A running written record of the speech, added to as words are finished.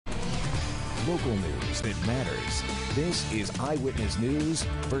Local news that matters. This is Eyewitness News,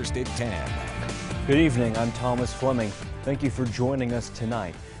 first at 10. Good evening, I'm Thomas Fleming. Thank you for joining us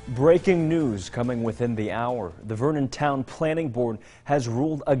tonight. Breaking news coming within the hour. The Vernon Town Planning Board has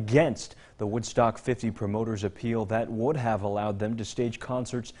ruled against the Woodstock 50 promoters' appeal that would have allowed them to stage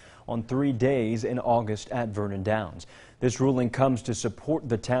concerts on 3 days in August at Vernon Downs. This ruling comes to support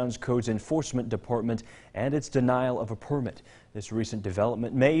the town's codes enforcement department and its denial of a permit. This recent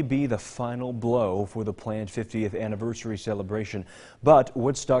development may be the final blow for the planned 50th anniversary celebration, but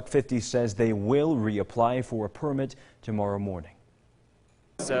Woodstock 50 says they will reapply for a permit tomorrow morning.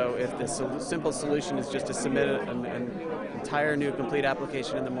 So if the simple solution is just to submit an entire new complete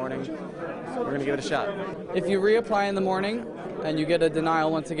application in the morning, we're going to give it a shot. If you reapply in the morning and you get a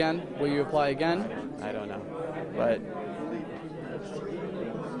denial once again, will you apply again? I don't know, but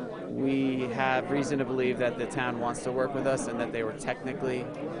we have reason to believe that the town wants to work with us and that they were technically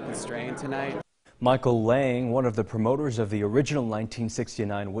constrained tonight. Michael Lang, one of the promoters of the original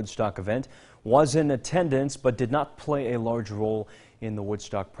 1969 Woodstock event, was in attendance but did not play a large role in the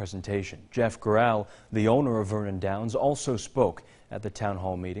Woodstock presentation. Jeff Corral, the owner of Vernon Downs, also spoke at the town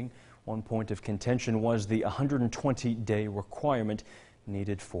hall meeting. One point of contention was the 120-day requirement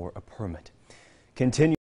needed for a permit. Continue